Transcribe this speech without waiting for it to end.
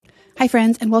Hi,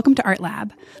 friends, and welcome to Art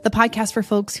Lab, the podcast for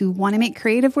folks who want to make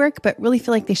creative work but really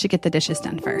feel like they should get the dishes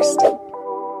done first.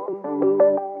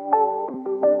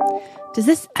 Does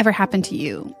this ever happen to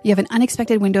you? You have an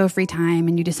unexpected window of free time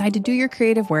and you decide to do your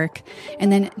creative work,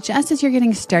 and then just as you're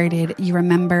getting started, you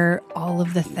remember all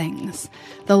of the things.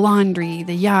 The laundry,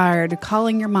 the yard,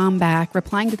 calling your mom back,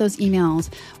 replying to those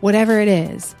emails, whatever it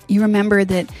is. You remember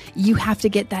that you have to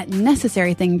get that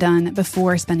necessary thing done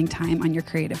before spending time on your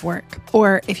creative work.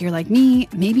 Or if you're like me,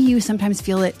 maybe you sometimes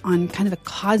feel it on kind of a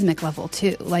cosmic level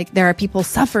too. Like there are people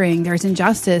suffering, there's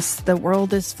injustice, the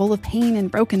world is full of pain and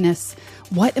brokenness.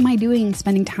 What am I doing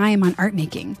spending time on art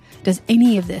making? Does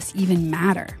any of this even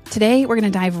matter? Today, we're going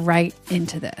to dive right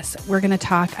into this. We're going to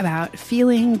talk about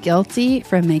feeling guilty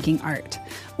for making art,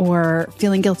 or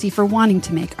feeling guilty for wanting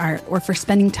to make art, or for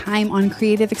spending time on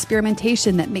creative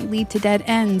experimentation that may lead to dead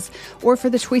ends, or for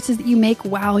the choices that you make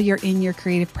while you're in your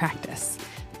creative practice.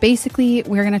 Basically,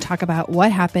 we're going to talk about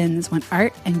what happens when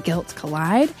art and guilt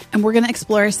collide, and we're going to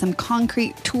explore some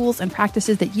concrete tools and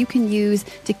practices that you can use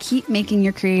to keep making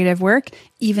your creative work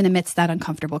even amidst that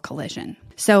uncomfortable collision.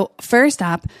 So first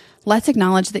up, let's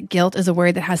acknowledge that guilt is a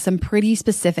word that has some pretty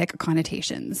specific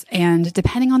connotations. And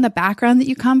depending on the background that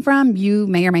you come from, you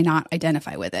may or may not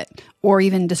identify with it, or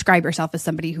even describe yourself as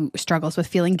somebody who struggles with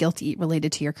feeling guilty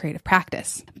related to your creative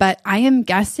practice. But I am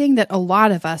guessing that a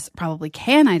lot of us probably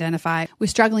can identify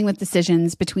with struggling with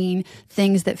decisions between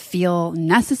things that feel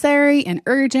necessary and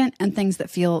urgent and things that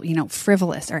feel,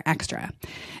 frivolous or extra.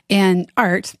 And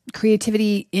art,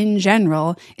 creativity in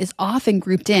general, is often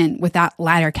grouped in with that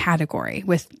latter category,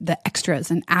 with the extras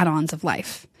and add-ons of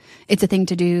life. It's a thing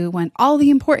to do when all the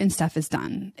important stuff is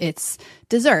done. It's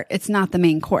dessert. It's not the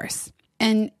main course.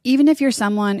 And even if you're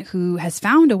someone who has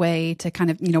found a way to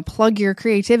kind of, plug your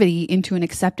creativity into an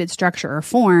accepted structure or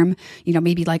form,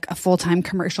 maybe like a full-time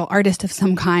commercial artist of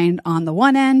some kind on the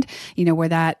one end, where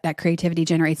that creativity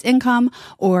generates income,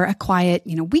 or a quiet,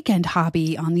 weekend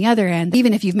hobby on the other end,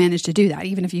 even if you've managed to do that,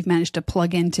 even if you've managed to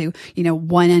plug into,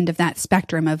 one end of that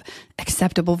spectrum of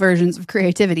acceptable versions of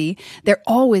creativity, there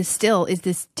always still is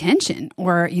this tension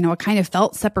or, a kind of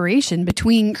felt separation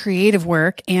between creative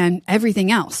work and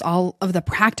everything else, all of the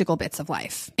practical bits of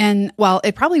life. And while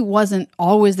it probably wasn't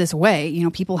always this way,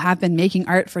 people have been making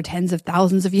art for tens of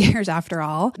thousands of years after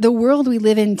all, the world we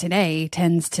live in today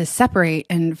tends to separate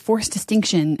and force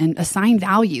distinction and assign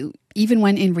value, even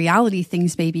when in reality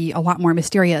things may be a lot more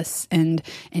mysterious and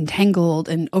entangled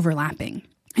and overlapping.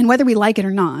 And whether we like it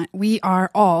or not, we are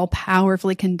all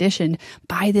powerfully conditioned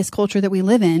by this culture that we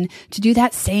live in to do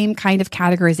that same kind of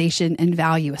categorization and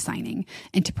value assigning,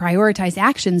 and to prioritize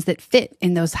actions that fit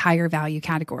in those higher value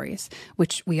categories,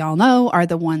 which we all know are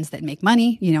the ones that make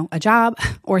money, a job,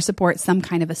 or support some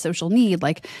kind of a social need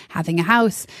like having a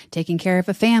house, taking care of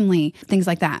a family, things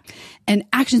like that. And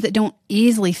actions that don't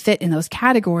easily fit in those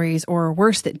categories, or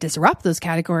worse, that disrupt those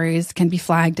categories, can be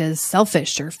flagged as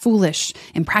selfish or foolish,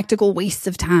 impractical wastes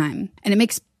of time. And it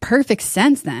makes perfect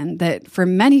sense then that for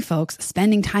many folks,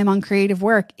 spending time on creative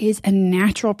work is a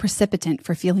natural precipitant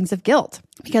for feelings of guilt,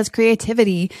 because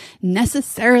creativity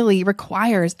necessarily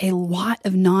requires a lot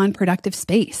of non-productive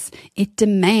space. It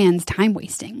demands time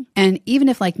wasting. And even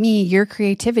if, like me, your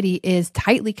creativity is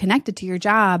tightly connected to your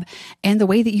job and the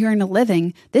way that you earn a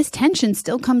living, this tension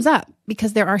still comes up,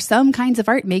 because there are some kinds of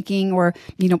art making or,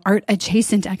 art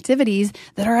adjacent activities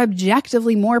that are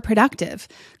objectively more productive.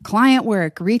 Client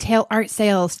work, retail art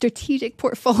sales, strategic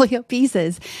portfolio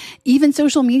pieces, even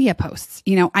social media posts.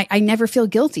 I never feel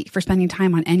guilty for spending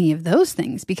time on any of those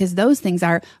things, because those things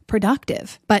are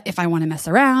productive. But if I want to mess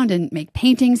around and make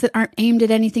paintings that aren't aimed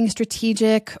at anything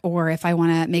strategic, or if I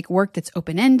want to make work that's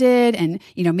open-ended and,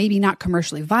 maybe not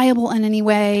commercially viable in any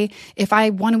way, if I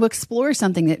want to explore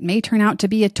something that may turn out to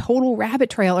be a total rabbit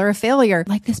trail or a failure,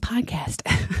 like this podcast,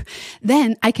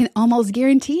 then I can almost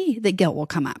guarantee that guilt will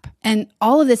come up. And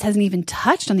all of this hasn't even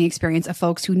touched on the experience of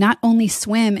folks who not only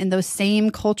swim in those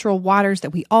same cultural waters that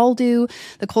we all do,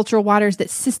 the cultural waters that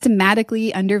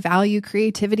systematically undervalue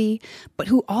creativity, but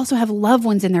who also have loved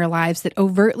ones in their lives that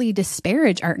overtly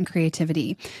disparage art and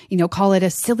creativity. Call it a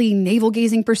silly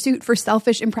navel-gazing pursuit for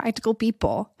selfish, impractical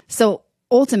people. So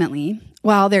ultimately,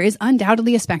 while there is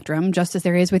undoubtedly a spectrum, just as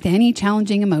there is with any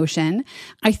challenging emotion,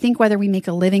 I think whether we make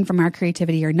a living from our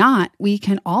creativity or not, we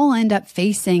can all end up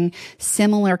facing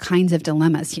similar kinds of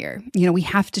dilemmas here. We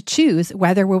have to choose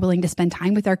whether we're willing to spend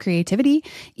time with our creativity,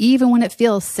 even when it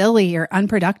feels silly or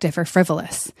unproductive or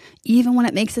frivolous, even when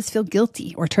it makes us feel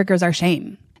guilty or triggers our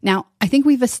shame. Now, I think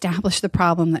we've established the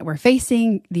problem that we're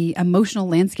facing, the emotional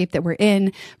landscape that we're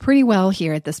in pretty well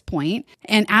here at this point.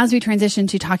 And as we transition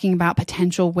to talking about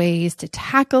potential ways to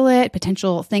tackle it,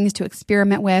 potential things to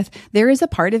experiment with, there is a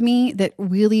part of me that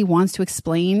really wants to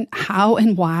explain how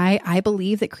and why I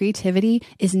believe that creativity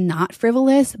is not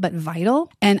frivolous, but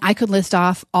vital. And I could list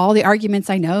off all the arguments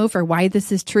I know for why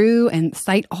this is true and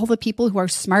cite all the people who are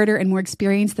smarter and more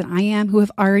experienced than I am who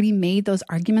have already made those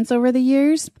arguments over the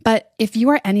years. But if you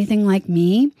are anything like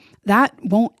me, that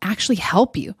won't actually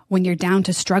help you when you're down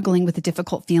to struggling with the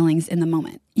difficult feelings in the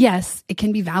moment. Yes, it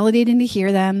can be validating to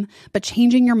hear them, but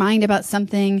changing your mind about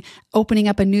something, opening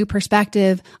up a new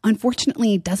perspective,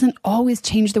 unfortunately doesn't always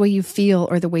change the way you feel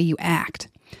or the way you act.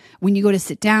 When you go to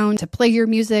sit down to play your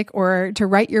music or to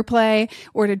write your play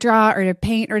or to draw or to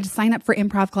paint or to sign up for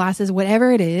improv classes,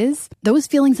 whatever it is, those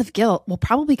feelings of guilt will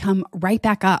probably come right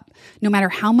back up, no matter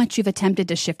how much you've attempted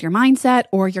to shift your mindset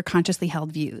or your consciously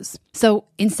held views. So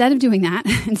instead of doing that,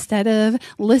 instead of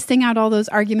listing out all those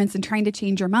arguments and trying to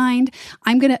change your mind,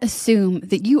 I'm going to assume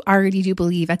that you already do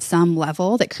believe at some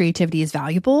level that creativity is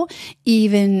valuable,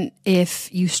 even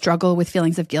if you struggle with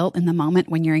feelings of guilt in the moment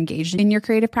when you're engaged in your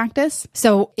creative practice.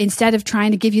 So instead of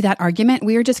trying to give you that argument,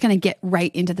 we are just going to get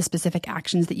right into the specific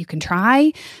actions that you can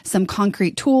try, some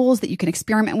concrete tools that you can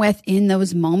experiment with in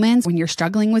those moments when you're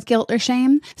struggling with guilt or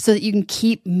shame, so that you can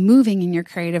keep moving in your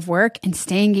creative work and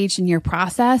stay engaged in your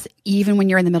process, even when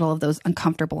you're in the middle of those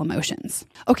uncomfortable emotions.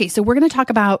 Okay, so we're going to talk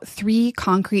about 3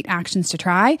 concrete actions to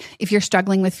try if you're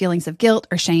struggling with feelings of guilt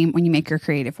or shame when you make your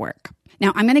creative work.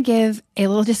 Now, I'm going to give a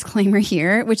little disclaimer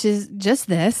here, which is just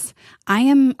this. I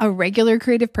am a regular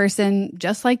creative person,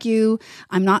 just like you.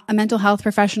 I'm not a mental health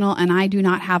professional, and I do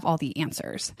not have all the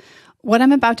answers. What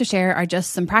I'm about to share are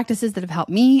just some practices that have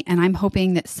helped me, and I'm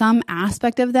hoping that some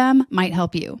aspect of them might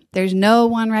help you. There's no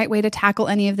one right way to tackle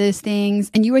any of those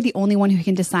things, and you are the only one who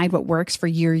can decide what works for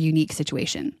your unique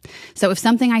situation. So if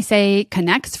something I say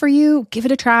connects for you, give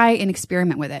it a try and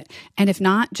experiment with it. And if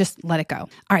not, just let it go. All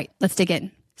right, let's dig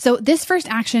in. So this first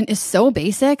action is so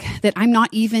basic that I'm not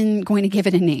even going to give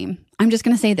it a name. I'm just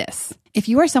going to say this. If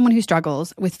you are someone who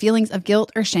struggles with feelings of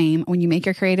guilt or shame when you make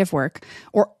your creative work,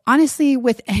 or honestly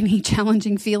with any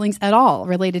challenging feelings at all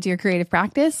related to your creative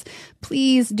practice,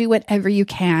 please do whatever you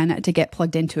can to get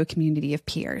plugged into a community of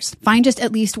peers. Find just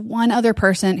at least one other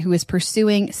person who is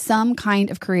pursuing some kind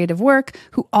of creative work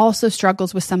who also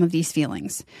struggles with some of these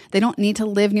feelings. They don't need to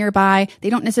live nearby.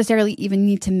 They don't necessarily even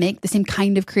need to make the same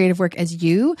kind of creative work as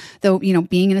you, though,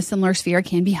 being in a similar sphere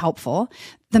can be helpful.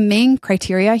 The main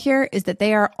criteria here is that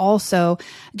they are also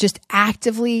just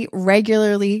actively,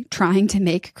 regularly trying to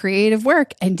make creative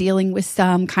work and dealing with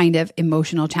some kind of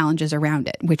emotional challenges around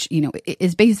it, which,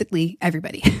 is basically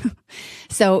everybody.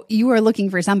 So you are looking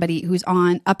for somebody who's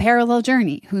on a parallel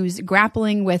journey, who's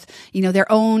grappling with, their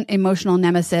own emotional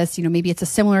nemesis. Maybe it's a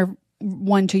similar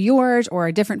one to yours or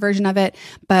a different version of it,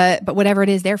 but whatever it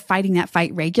is, they're fighting that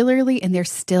fight regularly and they're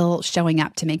still showing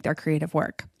up to make their creative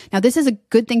work. Now, this is a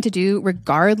good thing to do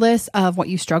regardless of what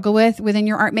you struggle with within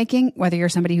your art making, whether you're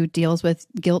somebody who deals with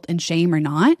guilt and shame or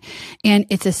not. And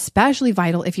it's especially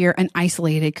vital if you're an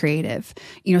isolated creative,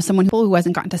 someone who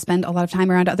hasn't gotten to spend a lot of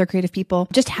time around other creative people.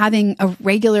 Just having a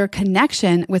regular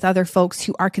connection with other folks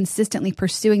who are consistently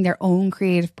pursuing their own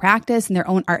creative practice and their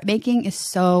own art making is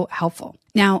so helpful.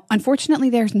 Now, unfortunately,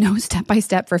 there's no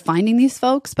step-by-step for finding these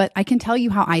folks, but I can tell you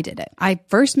how I did it. I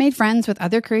first made friends with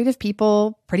other creative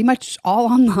people, pretty much all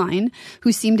online,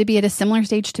 who seemed to be at a similar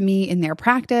stage to me in their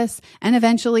practice. And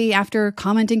eventually, after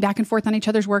commenting back and forth on each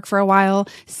other's work for a while,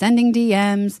 sending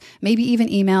DMs, maybe even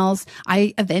emails,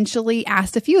 I eventually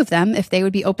asked a few of them if they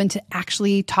would be open to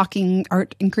actually talking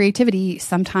art and creativity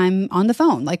sometime on the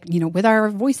phone, with our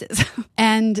voices.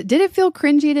 And did it feel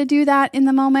cringy to do that in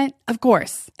the moment? Of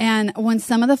course. And when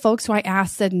some of the folks who I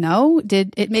asked said no,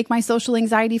 did it make my social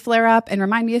anxiety flare up and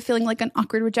remind me of feeling like an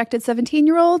awkward, rejected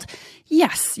 17-year-old?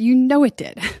 Yes, it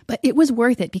did. But it was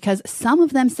worth it because some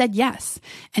of them said yes.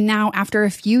 And now, after a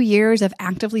few years of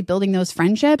actively building those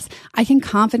friendships, I can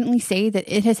confidently say that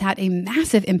it has had a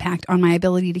massive impact on my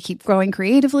ability to keep growing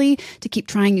creatively, to keep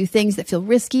trying new things that feel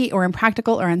risky or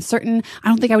impractical or uncertain. I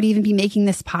don't think I would even be making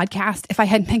this podcast if I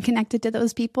hadn't been connected to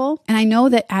those people. And I know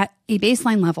that at a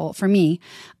baseline level, for me,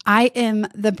 I am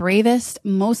the bravest,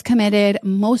 most committed,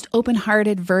 most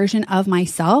open-hearted version of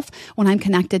myself when I'm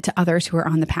connected to others who are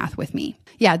on the path with me.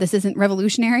 Yeah, this isn't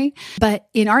revolutionary, but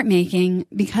in art making,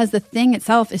 because the thing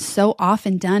itself is so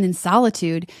often done in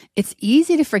solitude, it's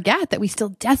easy to forget that we still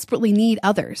desperately need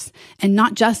others, and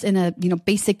not just in a,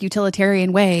 basic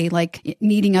utilitarian way, like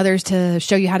needing others to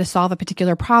show you how to solve a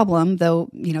particular problem, though,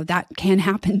 that can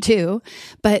happen too,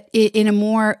 but in a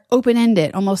more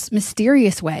open-ended, almost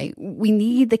mysterious way. We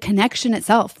need the connection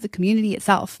itself, the community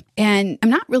itself. And I'm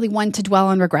not really one to dwell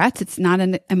on regrets. It's not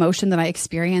an emotion that I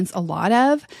experience a lot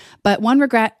of. But one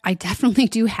regret I definitely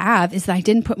do have is that I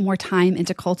didn't put more time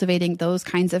into cultivating those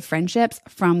kinds of friendships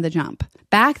from the jump.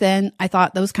 Back then, I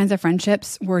thought those kinds of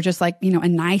friendships were just like, a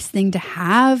nice thing to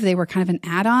have. They were kind of an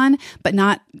add-on, but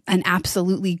not an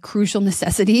absolutely crucial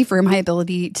necessity for my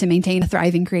ability to maintain a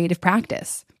thriving creative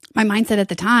practice. My mindset at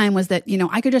the time was that,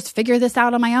 I could just figure this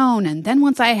out on my own. And then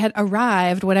once I had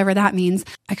arrived, whatever that means,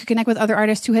 I could connect with other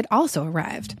artists who had also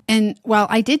arrived. And while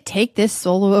I did take this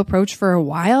solo approach for a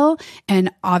while,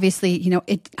 and obviously,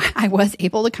 I was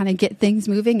able to kind of get things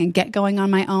moving and get going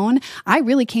on my own, I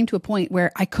really came to a point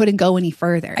where I couldn't go any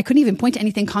further. I couldn't even point to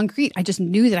anything concrete. I just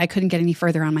knew that I couldn't get any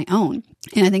further on my own.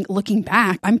 And I think looking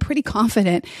back, I'm pretty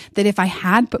confident that if I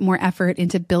had put more effort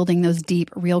into building those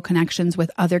deep, real connections with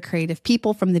other creative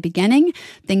people from the beginning,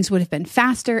 things would have been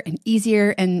faster and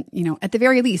easier. And, at the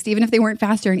very least, even if they weren't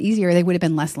faster and easier, they would have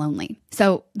been less lonely.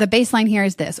 So the baseline here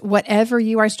is this: whatever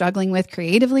you are struggling with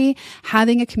creatively,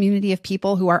 having a community of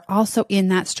people who are also in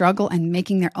that struggle and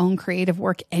making their own creative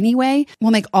work anyway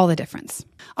will make all the difference.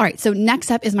 All right. So next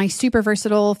up is my super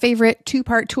versatile favorite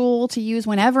 2-part tool to use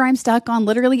whenever I'm stuck on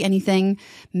literally anything: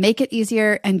 make it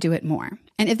easier and do it more.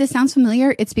 And if this sounds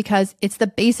familiar, it's because it's the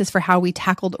basis for how we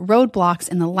tackled roadblocks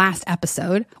in the last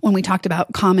episode when we talked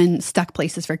about common stuck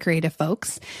places for creative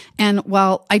folks. And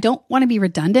while I don't want to be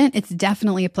redundant, it's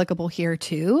definitely applicable here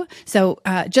too. So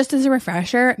just as a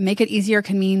refresher, make it easier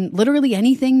can mean literally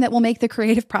anything that will make the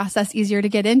creative process easier to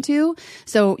get into.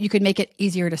 So you could make it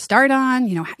easier to start on.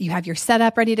 You have your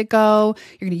setup ready to go.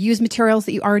 You're going to use materials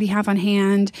that you already have on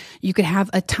hand. You could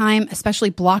have a time especially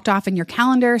blocked off in your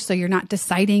calendar so you're not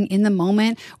deciding in the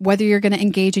moment whether you're going to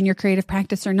engage in your creative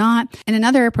practice or not. And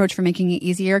another approach for making it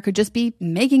easier could just be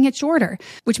making it shorter,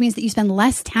 which means that you spend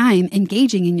less time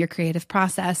engaging in your creative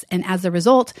process. And as a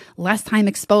result, less time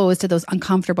exposed to those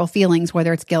uncomfortable feelings,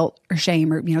 whether it's guilt or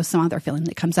shame or, some other feeling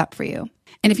that comes up for you.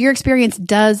 And if your experience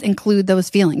does include those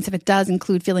feelings, if it does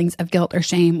include feelings of guilt or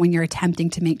shame when you're attempting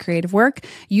to make creative work,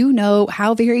 you know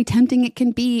how very tempting it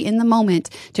can be in the moment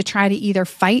to try to either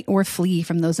fight or flee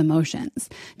from those emotions,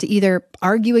 to either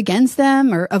argue against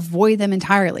them or avoid them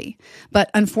entirely.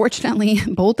 But unfortunately,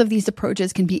 both of these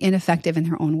approaches can be ineffective in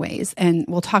their own ways. And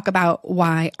we'll talk about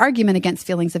why argument against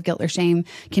feelings of guilt or shame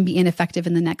can be ineffective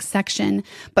in the next section.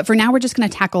 But for now, we're just going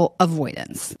to tackle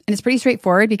avoidance. And it's pretty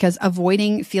straightforward because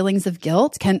avoiding feelings of guilt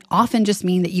can often just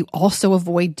mean that you also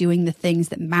avoid doing the things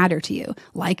that matter to you,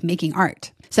 like making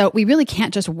art. So we really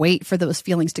can't just wait for those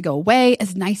feelings to go away.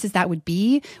 As nice as that would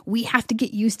be, we have to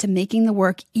get used to making the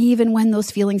work even when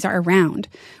those feelings are around,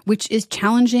 which is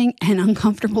challenging and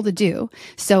uncomfortable to do.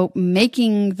 So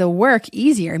making the work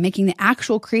easier, making the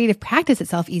actual creative practice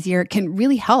itself easier can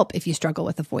really help if you struggle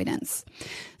with avoidance.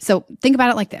 So think about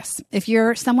it like this. If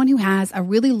you're someone who has a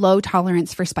really low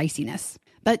tolerance for spiciness,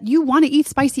 but you want to eat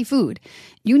spicy food,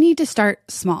 you need to start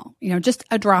small, just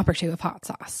a drop or two of hot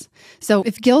sauce. So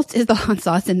if guilt is the hot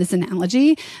sauce in this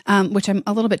analogy, which I'm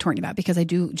a little bit torn about because I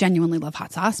do genuinely love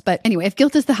hot sauce. But anyway, if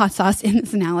guilt is the hot sauce in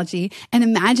this analogy, and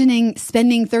imagining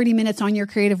spending 30 minutes on your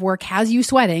creative work has you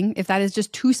sweating, if that is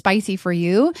just too spicy for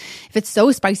you, if it's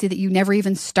so spicy that you never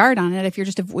even start on it, if you're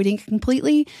just avoiding it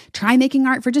completely, try making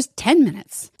art for just 10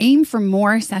 minutes. Aim for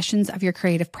more sessions of your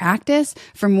creative practice,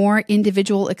 for more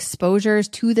individual exposures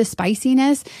to the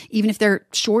spiciness, even if they're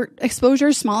short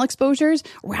exposures, small exposures,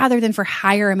 rather than for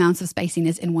higher amounts of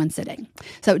spiciness in one sitting.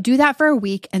 So do that for a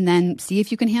week and then see if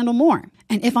you can handle more.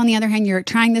 And if on the other hand, you're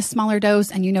trying this smaller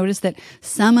dose and you notice that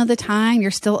some of the time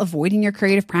you're still avoiding your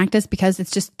creative practice because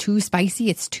it's just too spicy,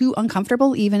 it's too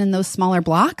uncomfortable, even in those smaller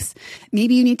blocks,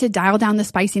 maybe you need to dial down the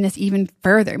spiciness even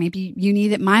further. Maybe you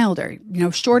need it milder,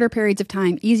 shorter periods of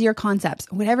time, easier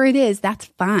concepts, whatever it is, that's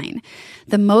fine.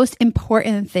 The most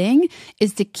important thing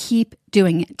is to keep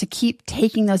doing it, to keep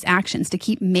taking those actions, to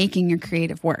keep making your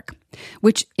creative work,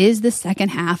 which is the second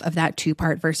half of that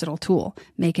 2-part versatile tool.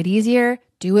 Make it easier,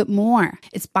 do it more.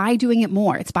 It's by doing it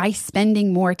more. It's by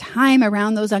spending more time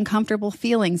around those uncomfortable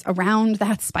feelings, around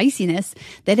that spiciness,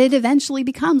 that it eventually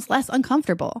becomes less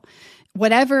uncomfortable.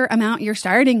 Whatever amount you're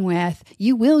starting with,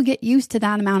 you will get used to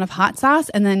that amount of hot sauce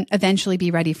and then eventually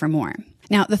be ready for more.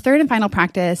 Now, the third and final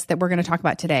practice that we're going to talk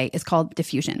about today is called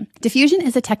diffusion. Diffusion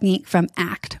is a technique from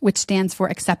ACT, which stands for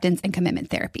Acceptance and Commitment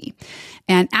Therapy.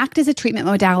 And ACT is a treatment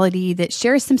modality that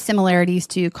shares some similarities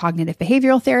to cognitive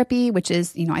behavioral therapy, which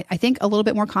is, I think a little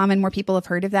bit more common. More people have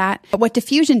heard of that. But what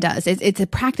diffusion does is it's a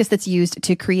practice that's used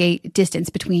to create distance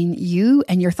between you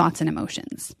and your thoughts and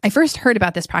emotions. I first heard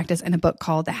about this practice in a book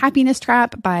called The Happiness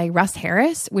Trap by Russ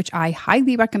Harris, which I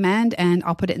highly recommend, and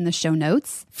I'll put it in the show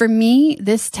notes. For me,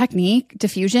 this technique,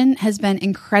 diffusion, has been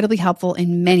incredibly helpful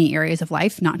in many areas of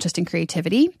life, not just in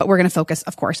creativity, but we're going to focus,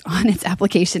 of course, on its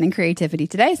application in creativity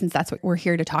today, since that's what we're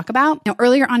here to talk about. Now,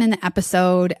 earlier on in the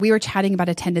episode, we were chatting about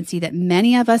a tendency that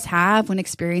many of us have when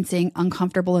experiencing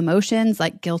uncomfortable emotions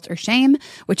like guilt or shame,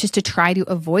 which is to try to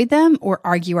avoid them or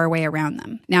argue our way around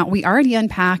them. Now, we already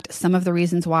unpacked some of the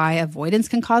reasons why avoidance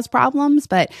can cause problems,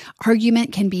 but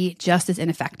argument can be just as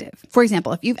ineffective. For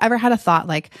example, if you've ever had a thought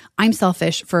like, I'm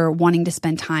selfish for wanting to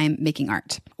spend time making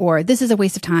art, or this is a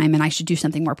waste of time and I should do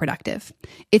something more productive,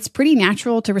 it's pretty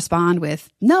natural to respond with,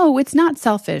 no, it's not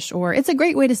selfish, or it's a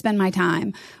great way to spend my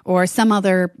time, or some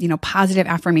other, positive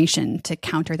affirmation to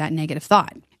counter that negative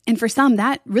thought. And for some,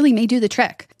 that really may do the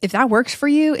trick. If that works for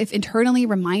you, if internally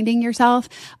reminding yourself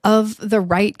of the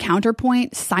right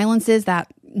counterpoint silences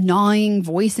that gnawing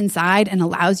voice inside and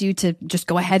allows you to just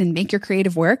go ahead and make your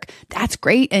creative work, that's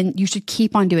great. And you should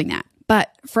keep on doing that. But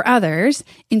for others,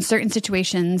 in certain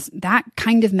situations, that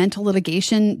kind of mental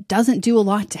litigation doesn't do a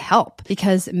lot to help,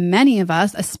 because many of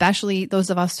us, especially those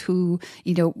of us who,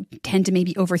 tend to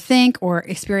maybe overthink or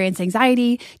experience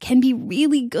anxiety, can be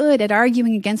really good at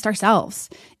arguing against ourselves.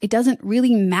 It doesn't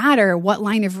really matter what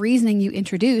line of reasoning you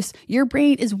introduce. Your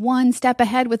brain is one step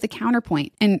ahead with the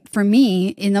counterpoint. And for me,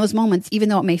 in those moments, even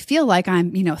though it may feel like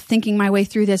I'm, thinking my way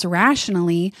through this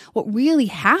rationally, what really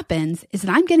happens is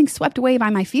that I'm getting swept away by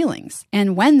my feelings.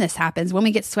 And when this happens, when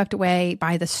we get swept away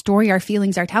by the story our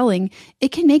feelings are telling,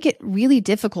 it can make it really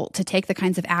difficult to take the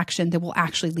kinds of action that will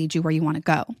actually lead you where you want to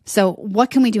go. So what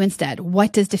can we do instead?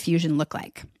 What does diffusion look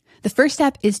like? The first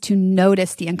step is to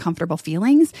notice the uncomfortable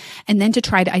feelings and then to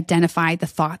try to identify the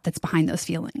thought that's behind those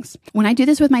feelings. When I do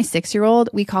this with my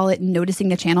 6-year-old, we call it noticing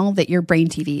the channel that your brain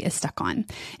TV is stuck on.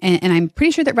 And I'm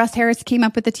pretty sure that Russ Harris came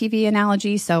up with the TV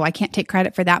analogy, so I can't take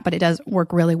credit for that, but it does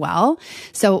work really well.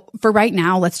 So for right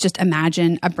now, let's just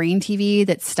imagine a brain TV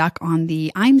that's stuck on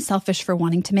the I'm selfish for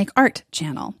wanting to make art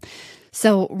channel.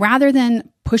 So rather than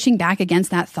pushing back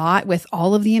against that thought with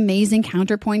all of the amazing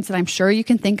counterpoints that I'm sure you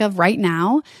can think of right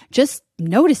now, just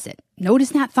notice it.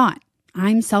 Notice that thought.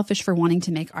 I'm selfish for wanting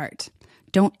to make art.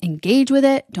 Don't engage with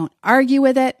it. Don't argue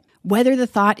with it. Whether the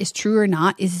thought is true or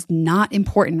not is not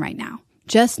important right now.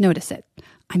 Just notice it.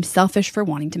 I'm selfish for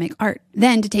wanting to make art.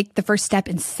 Then to take the first step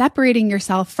in separating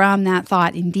yourself from that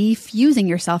thought, in defusing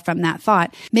yourself from that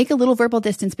thought, make a little verbal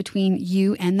distance between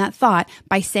you and that thought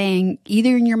by saying,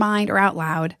 either in your mind or out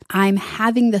loud, I'm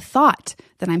having the thought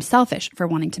that I'm selfish for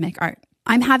wanting to make art.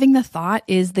 I'm having the thought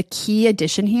is the key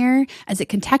addition here, as it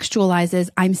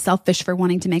contextualizes I'm selfish for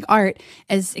wanting to make art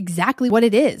as exactly what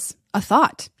it is, a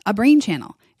thought, a brain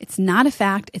channel. It's not a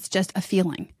fact, it's just a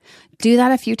feeling. Do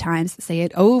that a few times, say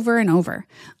it over and over.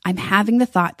 I'm having the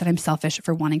thought that I'm selfish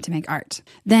for wanting to make art.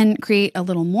 Then create a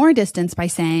little more distance by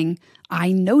saying,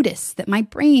 I notice that my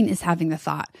brain is having the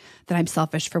thought that I'm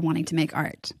selfish for wanting to make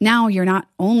art. Now you're not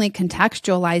only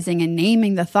contextualizing and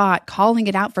naming the thought, calling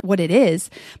it out for what it is,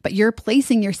 but you're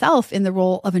placing yourself in the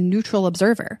role of a neutral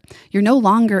observer. You're no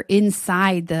longer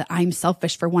inside the I'm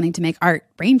selfish for wanting to make art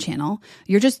brain channel.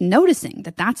 You're just noticing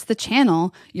that that's the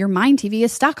channel your mind TV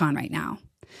is stuck on right now.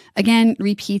 Again,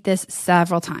 repeat this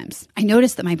several times. I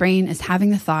notice that my brain is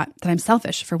having the thought that I'm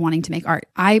selfish for wanting to make art.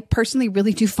 I personally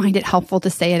really do find it helpful to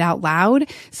say it out loud.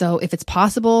 So if it's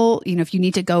possible, if you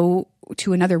need to go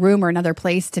to another room or another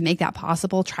place to make that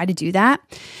possible, try to do that.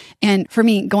 And for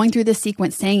me, going through this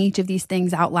sequence, saying each of these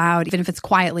things out loud, even if it's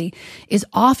quietly, is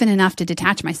often enough to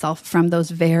detach myself from those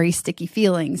very sticky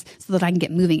feelings so that I can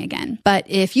get moving again. But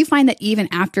if you find that even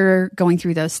after going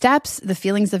through those steps, the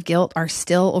feelings of guilt are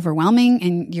still overwhelming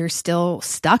and you're still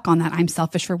stuck on that I'm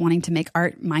selfish for wanting to make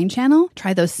art mind channel,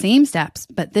 try those same steps,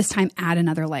 but this time add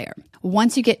another layer.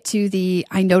 Once you get to the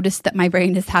I noticed that my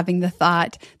brain is having the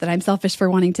thought that I'm selfish for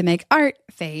wanting to make art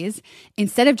phase,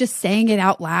 instead of just saying it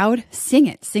out loud, sing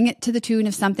it. Sing it to the tune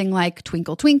of something like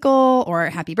Twinkle Twinkle or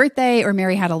Happy Birthday or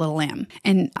Mary Had a Little Lamb.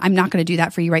 And I'm not going to do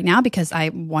that for you right now because I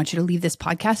want you to leave this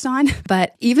podcast on.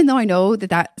 But even though I know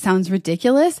that that sounds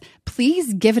ridiculous,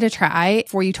 please give it a try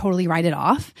before you totally write it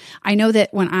off. I know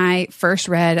that when I first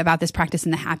read about this practice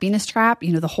in The Happiness Trap,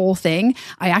 the whole thing,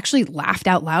 I actually laughed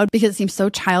out loud because it seems so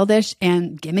childish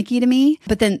and gimmicky to me.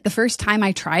 But then the first time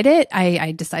I tried it,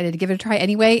 I decided to give it a try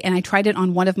anyway. And I I tried it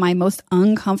on one of my most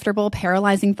uncomfortable,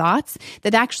 paralyzing thoughts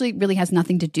that actually really has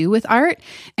nothing to do with art.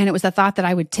 And it was a thought that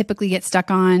I would typically get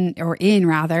stuck on, or in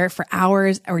rather, for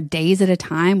hours or days at a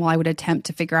time while I would attempt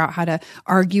to figure out how to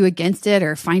argue against it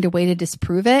or find a way to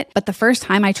disprove it. But the first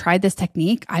time I tried this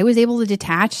technique, I was able to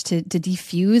detach, to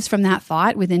defuse from that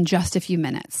thought within just a few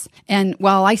minutes. And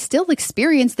while I still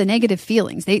experienced the negative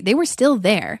feelings, they were still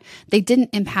there. They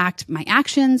didn't impact my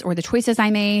actions or the choices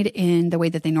I made in the way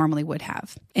that they normally would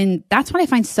have. And that's what I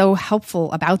find so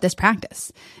helpful about this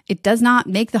practice. It does not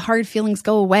make the hard feelings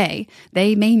go away.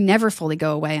 They may never fully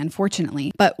go away,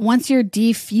 unfortunately. But once you're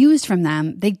defused from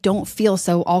them, they don't feel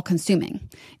so all-consuming.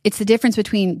 It's the difference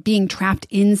between being trapped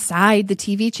inside the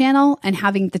TV channel and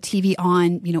having the TV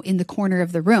on, in the corner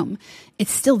of the room.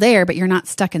 It's still there, but you're not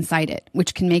stuck inside it,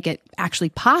 which can make it actually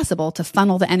possible to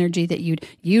funnel the energy that you'd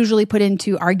usually put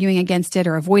into arguing against it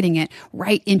or avoiding it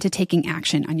right into taking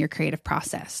action on your creative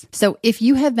process. So if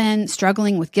you have been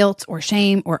struggling with guilt or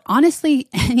shame, or honestly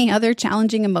any other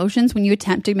challenging emotions when you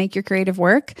attempt to make your creative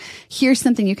work, here's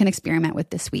something you can experiment with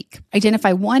this week.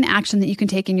 Identify one action that you can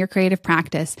take in your creative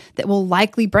practice that will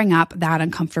likely bring up that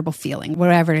uncomfortable feeling,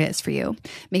 whatever it is for you.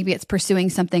 Maybe it's pursuing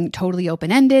something totally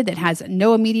open-ended that has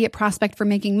no immediate prospect for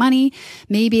making money.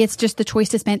 Maybe it's just the choice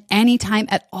to spend any time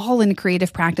at all in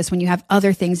creative practice when you have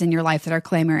other things in your life that are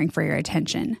clamoring for your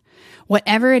attention.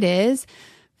 Whatever it is,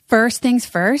 first things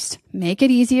first, make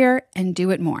it easier and do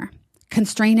it more.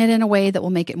 Constrain it in a way that will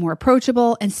make it more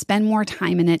approachable and spend more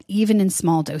time in it, even in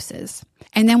small doses.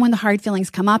 And then when the hard feelings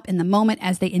come up in the moment,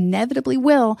 as they inevitably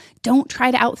will, don't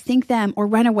try to outthink them or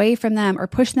run away from them or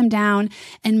push them down.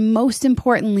 And most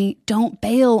importantly, don't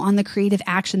bail on the creative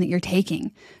action that you're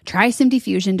taking. Try some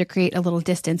diffusion to create a little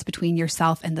distance between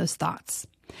yourself and those thoughts.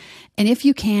 And if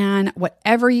you can,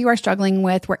 whatever you are struggling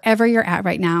with, wherever you're at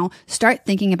right now, start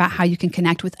thinking about how you can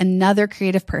connect with another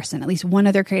creative person, at least one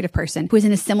other creative person who is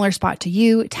in a similar spot to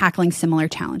you, tackling similar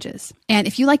challenges. And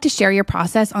if you like to share your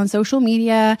process on social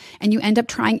media and you end up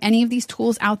trying any of these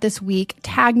tools out this week,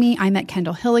 tag me. I'm at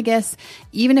Kendall Hillegas.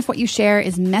 Even if what you share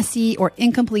is messy or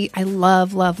incomplete, I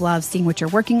love, love, love seeing what you're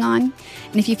working on.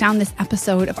 And if you found this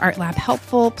episode of Art Lab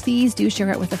helpful, please do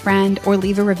share it with a friend or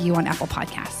leave a review on Apple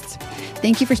Podcasts.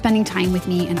 Thank you for spending time with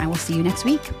me, and I will see you next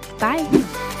week.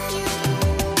 Bye.